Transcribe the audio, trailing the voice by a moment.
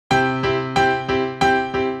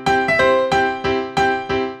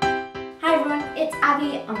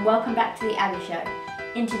and welcome back to the Abby Show.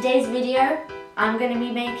 In today's video, I'm going to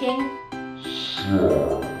be making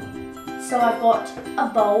So I've got a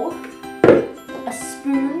bowl, a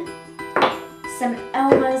spoon, some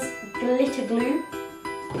Elmer's glitter glue,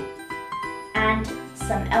 and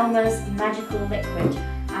some Elmer's magical liquid.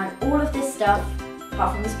 And all of this stuff,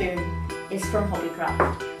 apart from the spoon, is from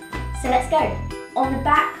Hobbycraft. So let's go. On the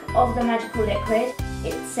back of the magical liquid,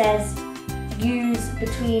 it says use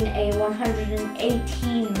between a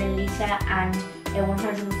 118ml and a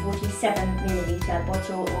 147ml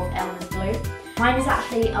bottle of Elmer's glue. Mine is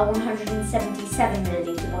actually a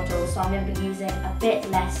 177ml bottle, so I'm going to be using a bit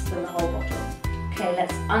less than the whole bottle. Okay,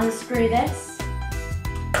 let's unscrew this.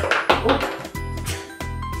 Ooh.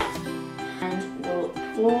 And we'll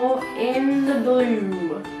pour in the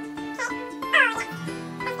glue.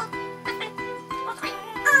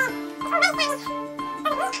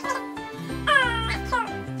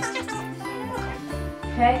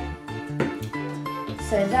 Okay,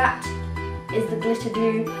 so that is the glitter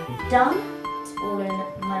glue done. It's all in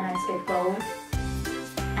my nice big bowl.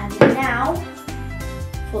 And now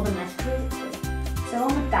for the magical liquid. So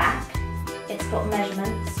on the back, it's got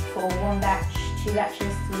measurements for 1 batch, 2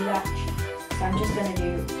 batches, 3 batch. So I'm just going to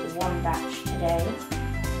do 1 batch today.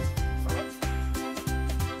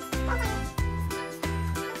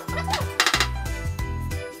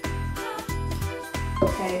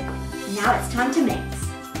 Okay, now it's time to mix.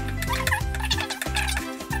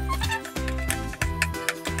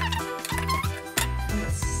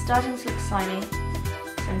 It's starting to look slimy, so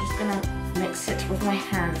I'm just going to mix it with my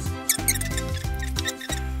hands.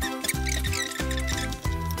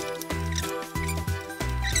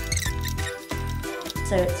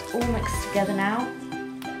 So it's all mixed together now,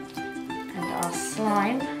 and our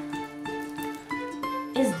slime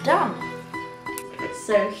is done.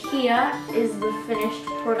 So here is the finished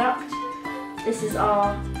product. This is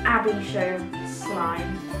our Abby Show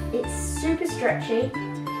slime. It's super stretchy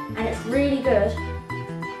and it's really good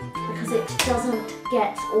because it doesn't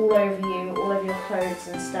get all over you, all over your clothes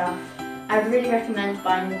and stuff. I would really recommend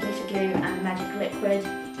buying the glitter glue and the magic liquid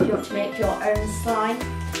if you want to make your own slime.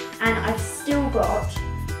 And I've still got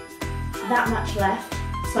that much left,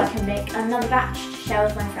 so I can make another batch to share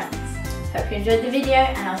with my friends. Hope you enjoyed the video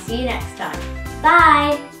and I'll see you next time.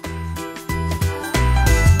 Bye!